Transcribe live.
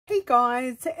Hey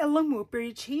guys, Ellen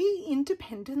Woodbridge here,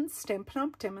 independent Stampin'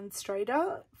 Up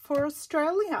demonstrator for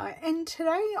Australia, and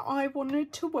today I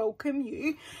wanted to welcome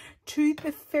you to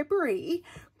the February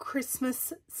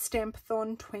Christmas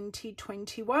Stampathon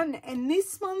 2021, and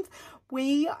this month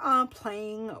we are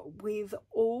playing with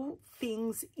all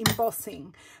things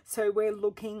embossing. So we're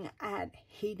looking at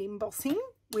heat embossing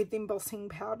with embossing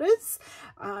powders.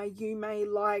 You may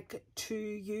like to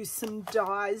use some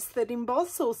dies that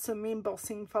emboss or some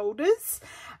embossing folders.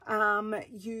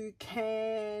 You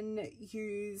can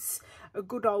use a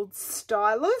good old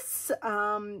stylus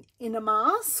in a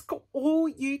mask, or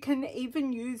you can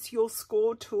even use your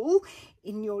score tool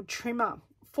in your trimmer.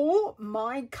 For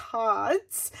my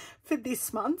cards for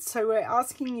this month, so we're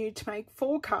asking you to make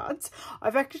 4 cards. I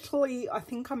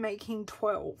think I'm making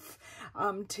 12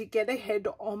 to get ahead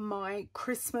on my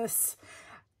Christmas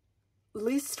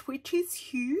list, which is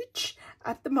huge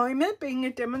at the moment. Being a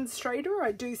demonstrator,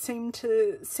 I do seem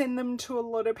to send them to a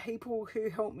lot of people who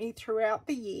help me throughout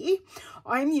the year.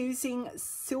 I'm using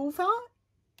silver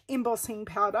embossing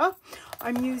powder.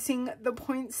 I'm using the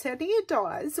Poinsettia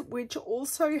dies, which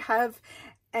also have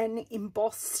an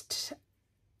embossed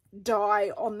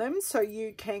die on them, so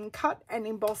you can cut and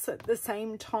emboss at the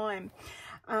same time.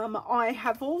 I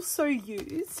have also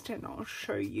used, and I'll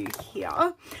show you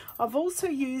here, I've also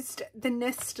used the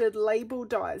nested label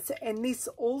dies, and this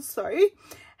also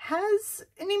has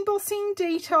an embossing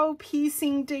detail,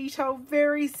 piercing detail,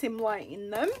 very similar in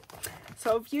them.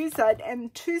 So I've used that,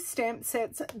 and 2 stamp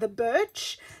sets, the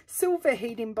Birch silver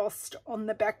heat embossed on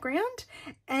the background,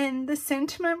 and the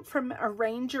sentiment from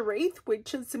Wreath,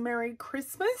 which is a Merry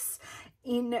Christmas,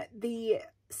 in the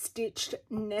stitched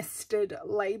nested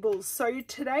labels. So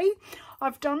today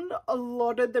I've done a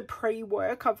lot of the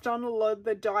pre-work, I've done a lot of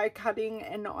the die cutting,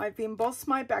 and I've embossed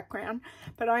my background,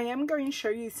 but I am going to show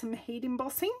you some heat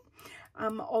embossing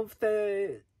of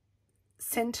the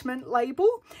sentiment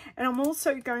label, and I'm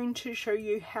also going to show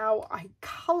you how I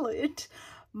coloured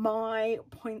my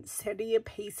poinsettia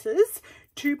pieces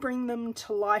to bring them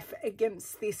to life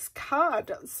against this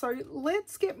card. So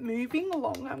let's get moving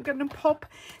along. I'm going to pop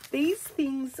these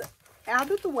things out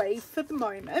of the way for the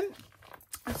moment.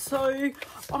 So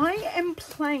I am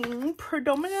playing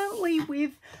predominantly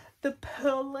with the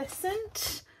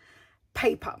pearlescent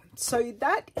paper, so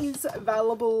that is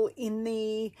available in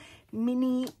the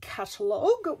mini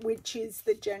catalogue, which is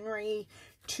the January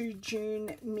to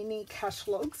June mini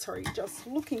catalogue. Sorry, just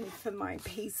looking for my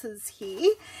pieces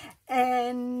here,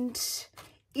 and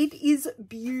it is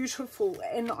beautiful.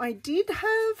 And I did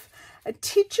have a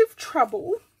titch of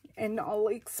trouble, and I'll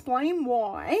explain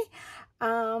why,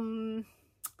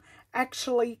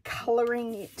 actually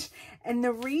colouring it, and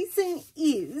the reason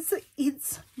is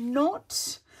it's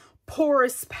not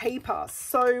porous paper.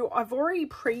 So I've already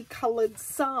pre-coloured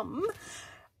some.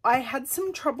 I had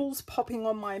some troubles popping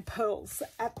on my pearls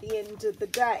at the end of the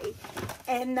day,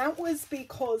 and that was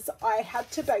because I had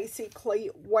to basically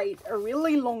wait a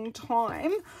really long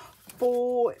time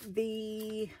for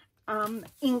the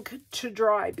ink to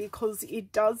dry, because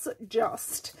it does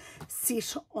just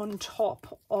sit on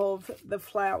top of the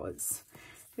flowers.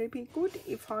 It'd be good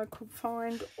if I could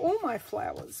find all my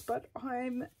flowers, but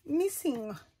I'm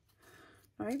missing.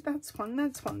 No, that's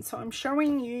one. So I'm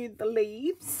showing you the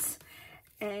leaves,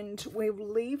 and we'll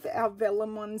leave our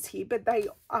vellum ones here, but they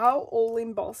are all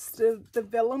embossed. The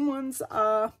vellum ones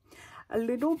are a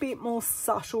little bit more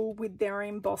subtle with their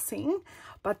embossing,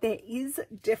 but there is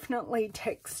definitely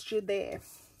texture there.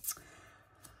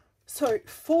 So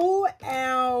for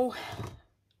our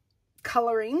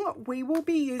colouring, we will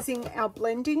be using our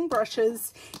blending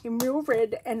brushes in Real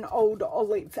Red and Old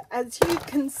Olive. As you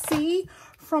can see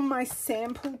from my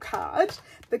sample card,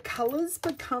 the colours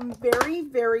become very,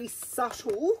 very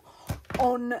subtle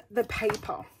on the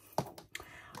paper.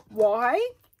 Why?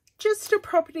 Just a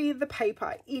property of the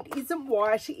paper. It isn't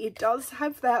white. It does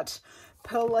have that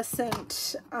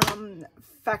pearlescent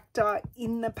factor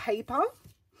in the paper,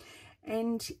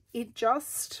 and it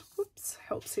just, whoops,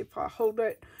 helps if I hold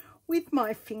it with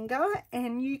my finger,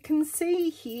 and you can see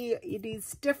here it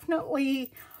is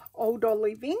definitely Old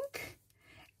Olive ink,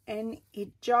 and it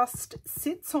just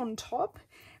sits on top.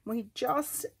 We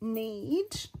just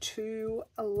need to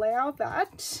allow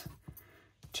that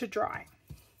to dry.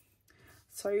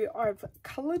 So I've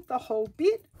coloured the whole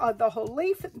bit, the whole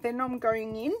leaf, then I'm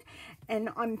going in and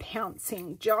I'm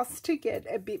pouncing just to get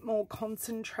a bit more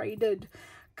concentrated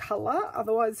colour,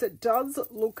 otherwise it does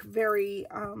look very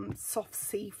soft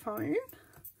sea foam.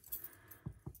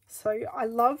 So I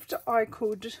loved I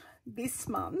could this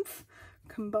month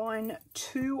combine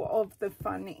two of the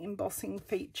fun embossing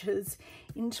features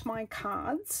into my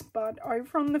cards. But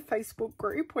over on the Facebook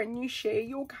group, when you share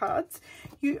your cards,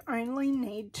 you only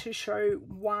need to show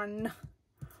one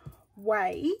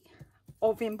way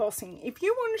of embossing. If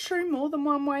you want to show more than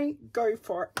one way, go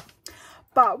for it.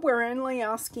 But we're only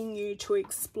asking you to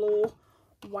explore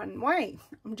one way.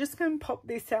 I'm just going to pop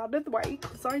this out of the way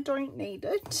because I don't need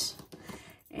it.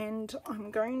 And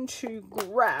I'm going to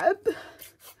grab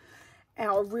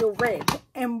our Real Red,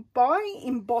 and by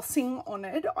embossing on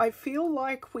it, I feel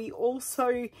like we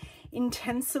also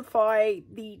intensify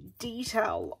the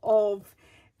detail of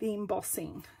the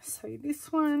embossing. So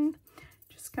this one,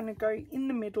 just going to go in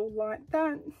the middle like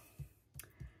that,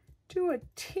 do a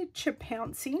titch of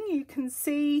pouncing. You can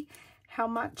see how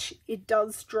much it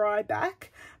does dry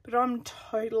back, but I'm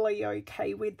totally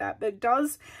okay with that. But it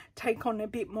does take on a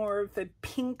bit more of the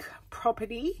pink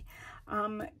property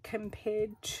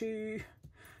compared to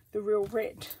the Real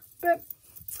Red. But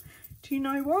do you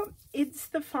know what? It's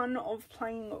the fun of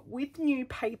playing with new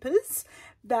papers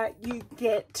that you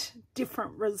get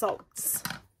different results.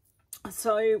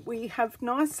 So we have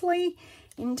nicely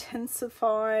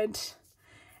intensified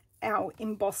our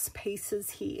emboss pieces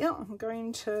here. I'm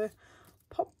going to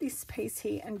pop this piece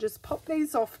here and just pop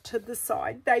these off to the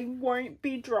side. They won't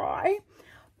be dry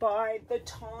by the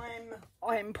time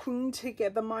I'm putting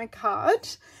together my card,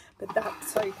 but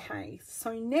that's okay.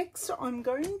 So next I'm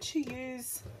going to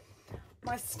use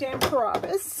my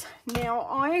Stampathon. Now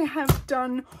I have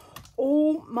done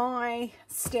all my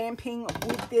stamping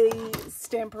with the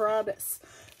Stampathon.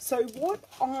 So what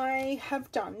I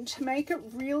have done to make it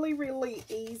really, really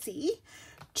easy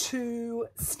to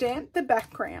stamp the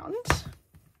background,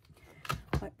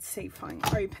 let's see if I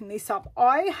can open this up.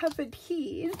 I have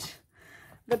adhered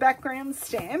the background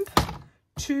stamp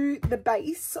to the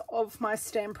base of my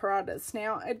Stampathon.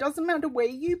 Now, it doesn't matter where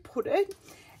you put it.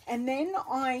 And then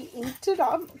I inked it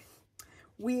up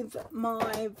with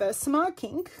my Versamark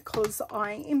ink because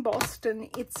I embossed and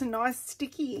it's a nice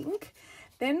sticky ink.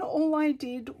 Then all I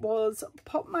did was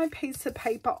pop my piece of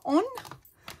paper on,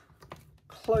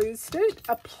 closed it,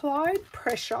 applied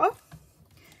pressure,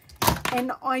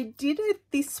 and I did it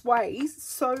this way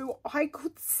so I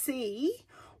could see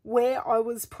where I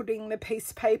was putting the piece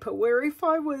of paper, where if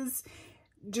I was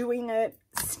doing a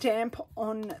stamp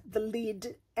on the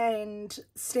lid and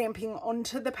stamping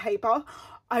onto the paper,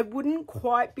 I wouldn't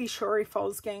quite be sure if I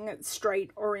was getting it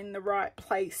straight or in the right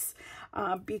place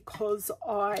because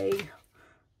I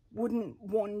wouldn't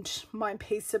want my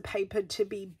piece of paper to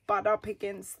be butt up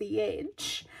against the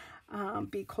edge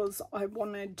because I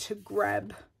wanted to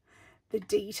grab the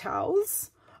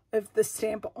details of the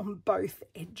stamp on both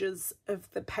edges of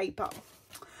the paper.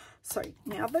 So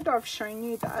now that I've shown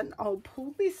you that, I'll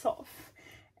pull this off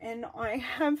and I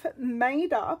have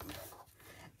made up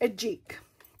a jig,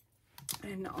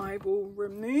 and I will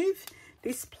remove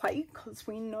this plate because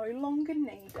we no longer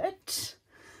need it.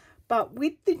 But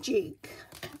with the jig,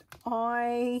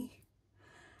 I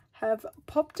have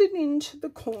popped it into the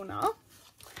corner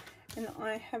and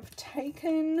I have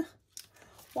taken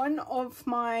one of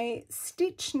my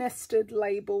stitch nested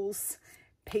labels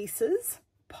pieces,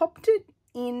 popped it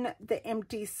in the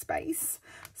empty space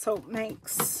so it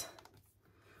makes,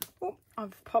 oh,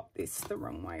 I've popped this the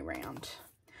wrong way around.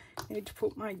 I need to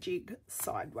put my jig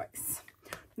sideways.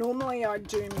 Normally I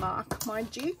do mark my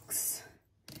jigs,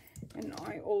 and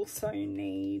I also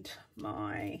need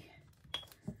my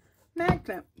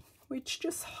magnet, which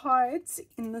just hides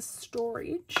in the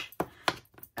storage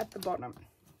at the bottom.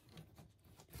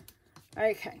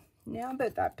 Okay, now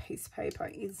that that piece of paper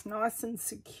is nice and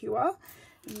secure,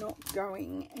 not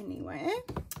going anywhere,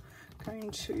 I'm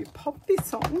going to pop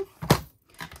this on.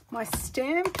 My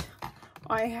stamp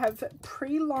I have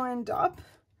pre-lined up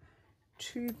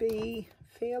to be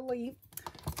fairly,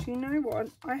 do you know what?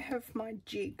 I have my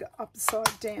jig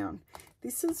upside down.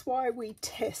 This is why we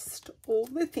test all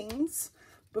the things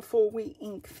before we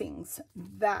ink things.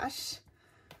 That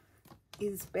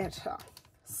is better.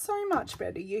 So much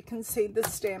better. You can see the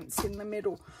stamps in the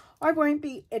middle. I won't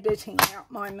be editing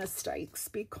out my mistakes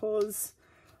because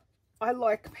I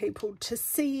like people to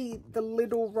see the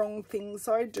little wrong things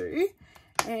I do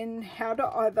and how to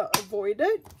either avoid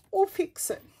it or fix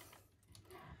it.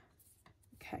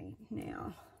 Okay,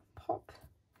 now pop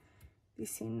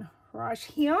this in right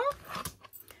here.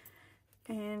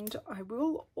 And I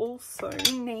will also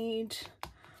need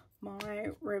my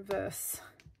reverse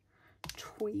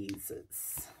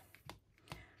tweezers,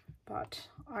 but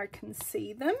I can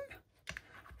see them,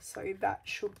 so that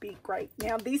should be great.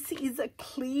 Now this is a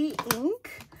clear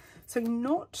ink, so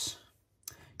not,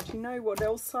 do you know what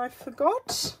else I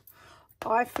forgot?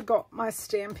 I forgot my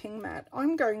stamping mat.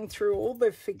 I'm going through all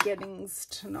the forgettings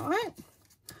tonight.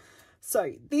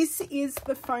 So this is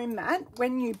the foam mat.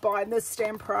 When you buy the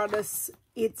Stamparatus,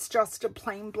 it's just a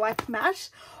plain black mat.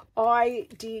 I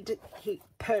did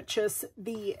purchase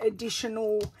the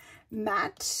additional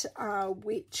mat,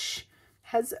 which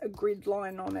has a grid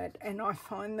line on it, and I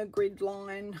find the grid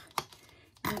line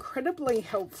incredibly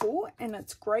helpful, and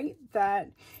it's great that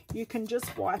you can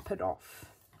just wipe it off.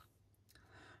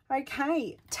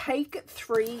 Okay, take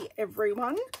 3,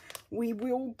 everyone. We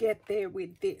will get there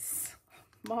with this.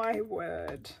 My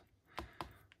word.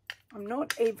 I'm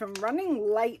not even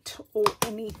running late or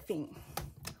anything.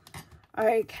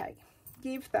 Okay,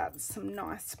 give that some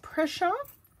nice pressure.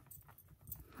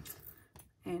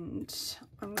 And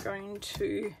I'm going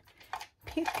to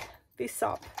pick this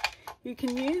up. You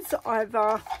can use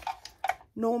either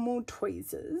normal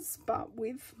tweezers, but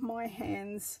with my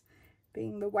hands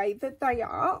being the way that they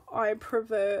are, I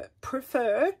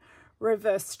prefer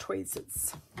reverse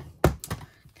tweezers.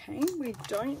 Okay, we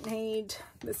don't need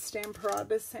the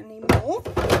Stamparatus anymore,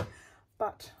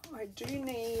 but I do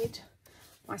need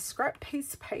my scrap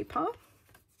piece of paper,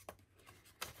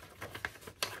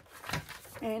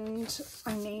 and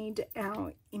I need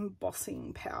our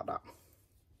embossing powder.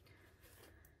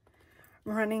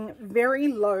 I'm running very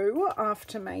low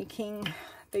after making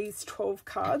these 12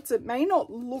 cards. It may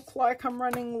not look like I'm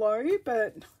running low,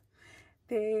 but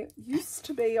there used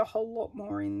to be a whole lot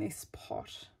more in this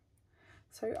pot.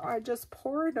 So I just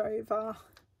pour it over,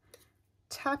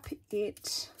 tap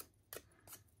it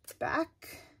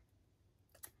back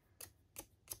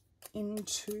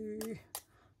into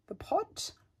the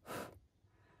pot.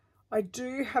 I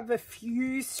do have a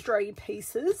few stray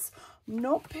pieces. I'm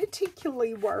not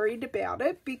particularly worried about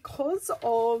it because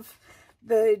of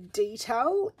the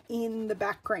detail in the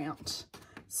background.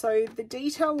 So the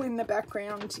detail in the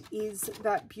background is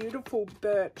that beautiful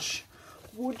birch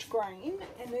wood grain,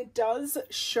 and it does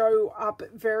show up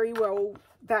very well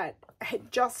that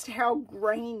just how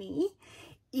grainy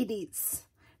it is.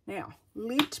 Now,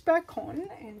 lid back on,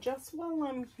 and just while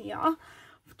I'm here,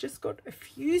 I've just got a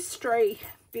few stray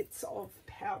bits of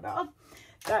powder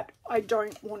that I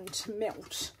don't want to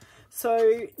melt.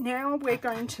 So now we're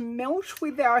going to melt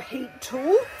with our heat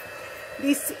tool.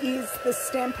 This is the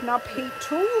Stampin' Up! Heat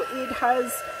tool. It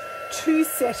has 2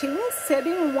 settings.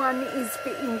 Setting 1 is for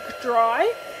ink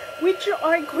dry, which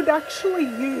I could actually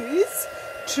use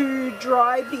to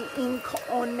dry the ink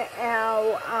on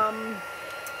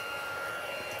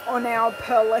our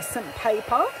pearlescent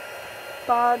paper.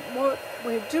 But what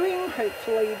we're doing,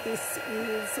 hopefully this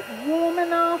is warm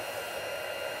enough.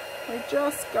 We're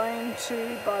just going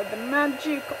to, by the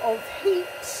magic of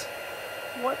heat,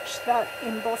 watch that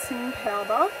embossing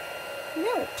powder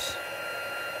melt.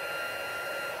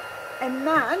 And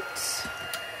that,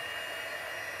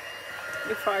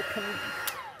 if I can,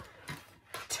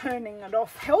 turning it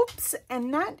off helps.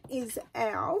 And that is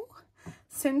our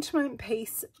sentiment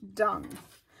piece done.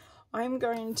 I'm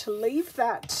going to leave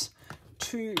that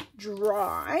to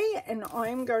dry, and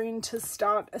I'm going to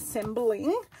start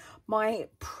assembling my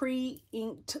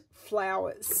pre-inked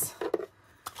flowers.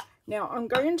 Now I'm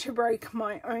going to break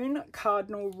my own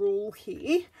cardinal rule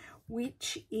here,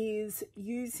 which is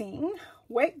using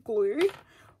wet glue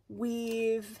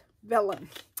with vellum.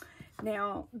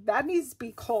 Now that is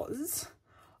because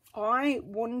I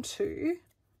want to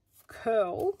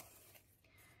curl,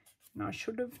 and I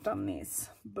should have done this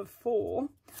before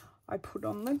I put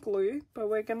on the glue, but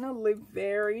we're going to live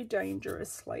very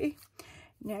dangerously.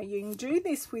 Now you can do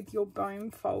this with your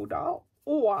bone folder,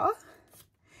 or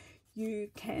you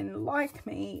can, like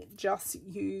me, just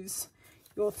use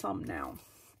your thumbnail.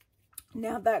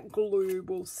 Now that glue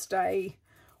will stay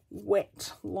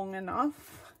wet long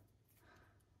enough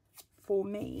for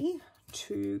me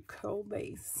to curl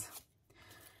these.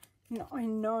 Now I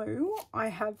know I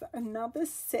have another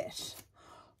set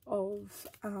of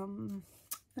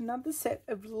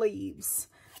leaves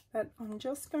that I'm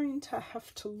just going to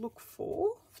have to look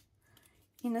for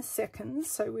in a second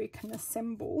so we can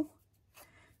assemble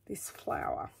this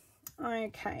flower.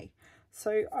 Okay,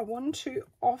 so I want to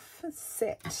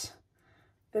offset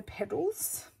the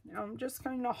petals. Now I'm just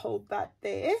going to hold that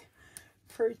there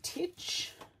for a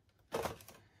titch,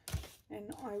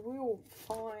 and I will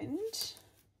find,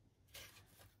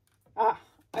 I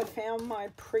found my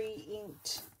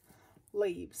pre-inked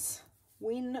leaves.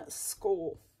 Win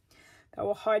score. They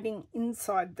were hiding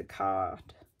inside the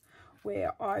card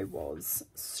where I was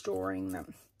storing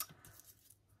them.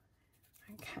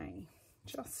 Okay,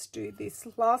 just do this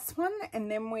last one, and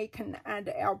then we can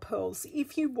add our pearls.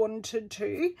 If you wanted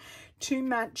to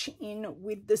match in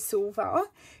with the silver,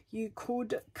 you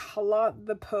could colour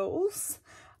the pearls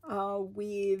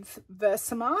with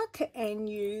Versamark and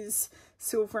use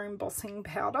silver embossing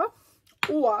powder,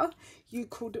 or you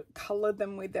could colour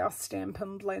them with our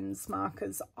Stampin' Blends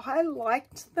markers. I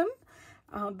liked them,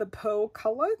 the pearl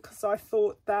colour, because I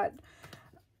thought that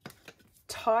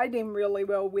tied in really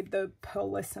well with the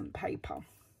pearlescent paper.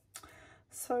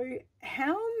 So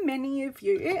how many of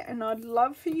you, and I'd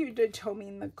love for you to tell me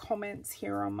in the comments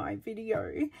here on my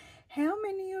video, how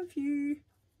many of you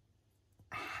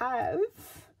have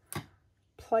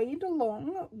played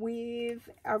along with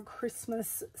our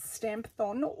Christmas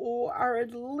Stampathon or are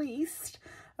at least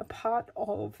a part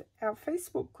of our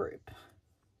Facebook group?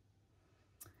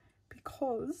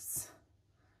 Because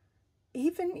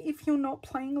even if you're not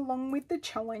playing along with the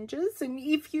challenges, and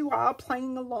if you are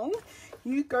playing along,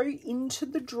 you go into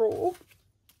the draw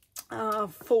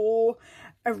for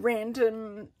a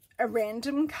random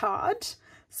card.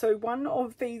 So one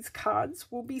of these cards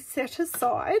will be set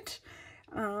aside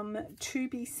to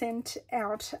be sent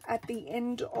out at the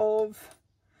end of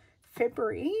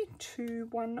February to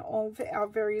one of our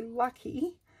very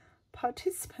lucky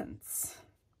participants.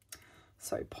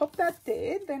 So pop that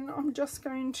there. Then I'm just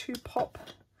going to pop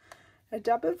a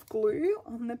dab of glue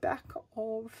on the back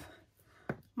of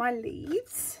my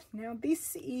leaves. Now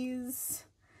this is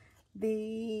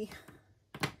the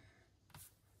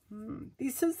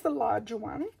larger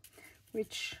one,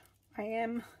 which I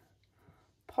am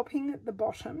popping at the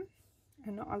bottom,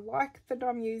 and I like that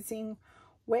I'm using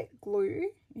wet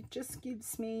glue. It just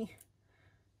gives me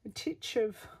a titch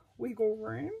of wiggle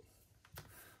room.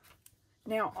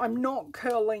 Now, I'm not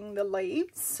curling the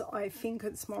leaves. I think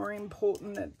it's more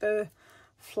important that the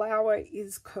flower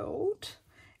is curled.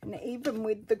 And even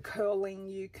with the curling,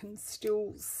 you can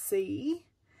still see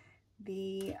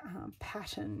the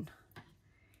pattern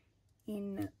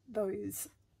in those,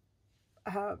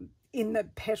 in the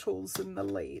petals and the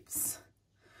leaves.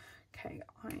 Okay,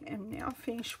 I am now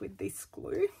finished with this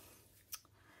glue.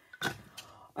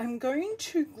 I'm going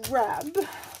to grab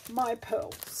my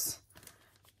pearls,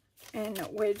 and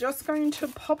we're just going to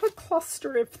pop a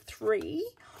cluster of 3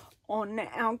 on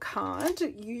our card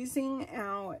using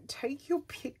our Take Your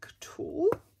Pick tool.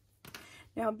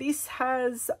 Now this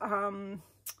has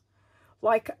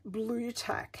like blue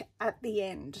tack at the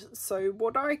end. So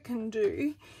what I can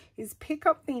do is pick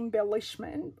up the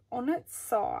embellishment on its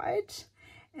side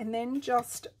and then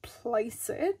just place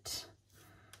it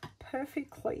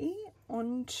perfectly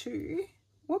onto,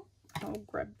 whoop, I'll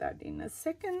grab that in a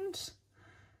second.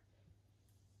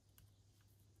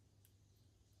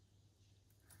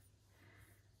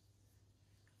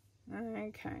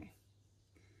 Okay,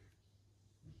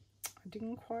 I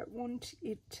didn't quite want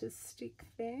it to stick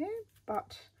there,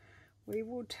 but we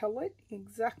will tell it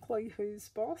exactly who's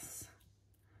boss.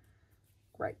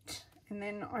 Great. And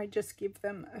then I just give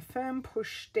them a firm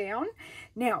push down.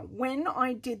 Now, when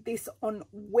I did this on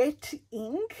wet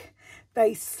ink,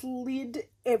 they slid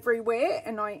everywhere,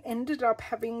 and I ended up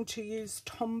having to use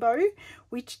Tombow,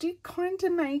 which did kind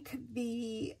of make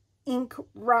the ink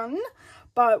run,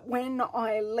 but when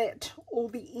I let all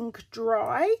the ink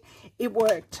dry, it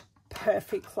worked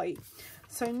perfectly.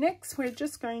 So next we're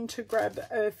just going to grab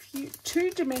a few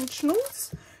 2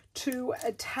 dimensionals to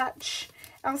attach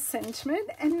our sentiment,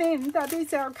 and then that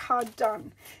is our card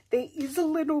done. There is a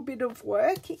little bit of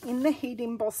work in the heat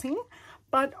embossing,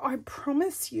 but I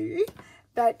promise you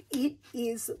that it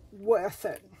is worth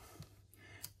it.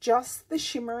 Just the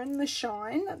shimmer and the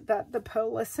shine that the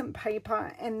pearlescent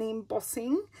paper and the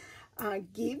embossing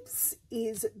gives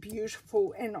is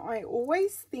beautiful, and I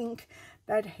always think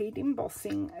that heat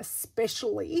embossing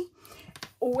especially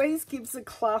always gives a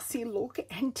classy look,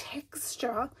 and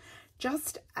texture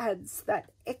just adds that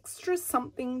extra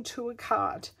something to a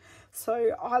card.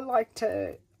 So I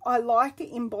like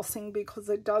embossing because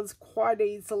it does quite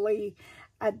easily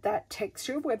add that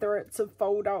texture, whether it's a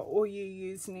folder or you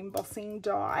use an embossing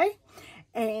die,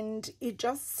 and it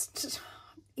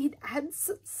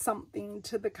adds something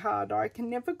to the card. I can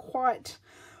never quite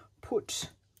put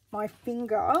my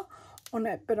finger on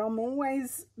it, but I'm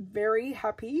always very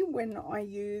happy when I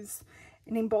use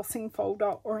an embossing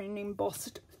folder or an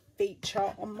embossed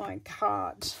feature on my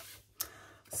card.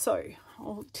 So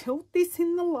I'll tilt this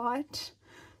in the light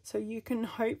so you can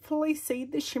hopefully see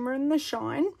the shimmer and the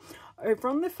shine. Over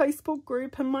on the Facebook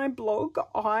group and my blog,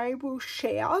 I will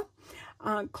share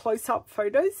close-up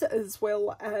photos as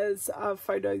well as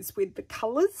photos with the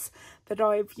colours that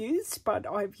I've used, but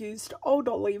I've used Old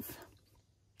Olive,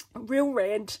 Real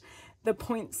Red, the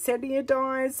Poinsettia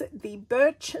dies, the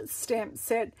Birch stamp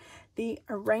set, the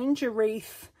Arrange a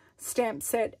Wreath stamp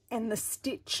set, and the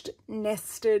Stitched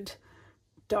Nested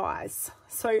dies.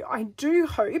 So I do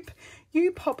hope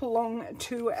you pop along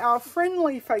to our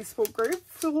friendly Facebook group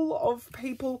full of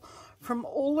people from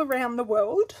all around the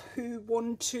world who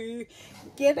want to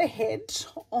get ahead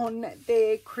on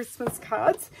their Christmas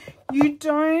cards. You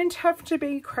don't have to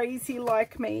be crazy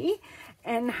like me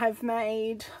and have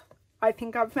made, I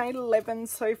think I've made 11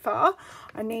 so far.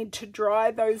 I need to dry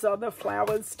those other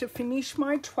flowers to finish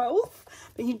my 12th,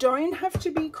 but you don't have to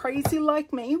be crazy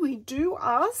like me. We do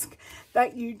ask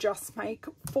that you just make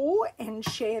 4 and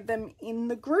share them in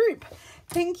the group.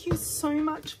 Thank you so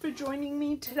much for joining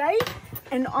me today,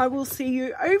 and I will see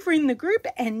you over in the group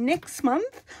and next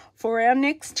month for our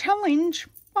next challenge.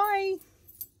 Bye.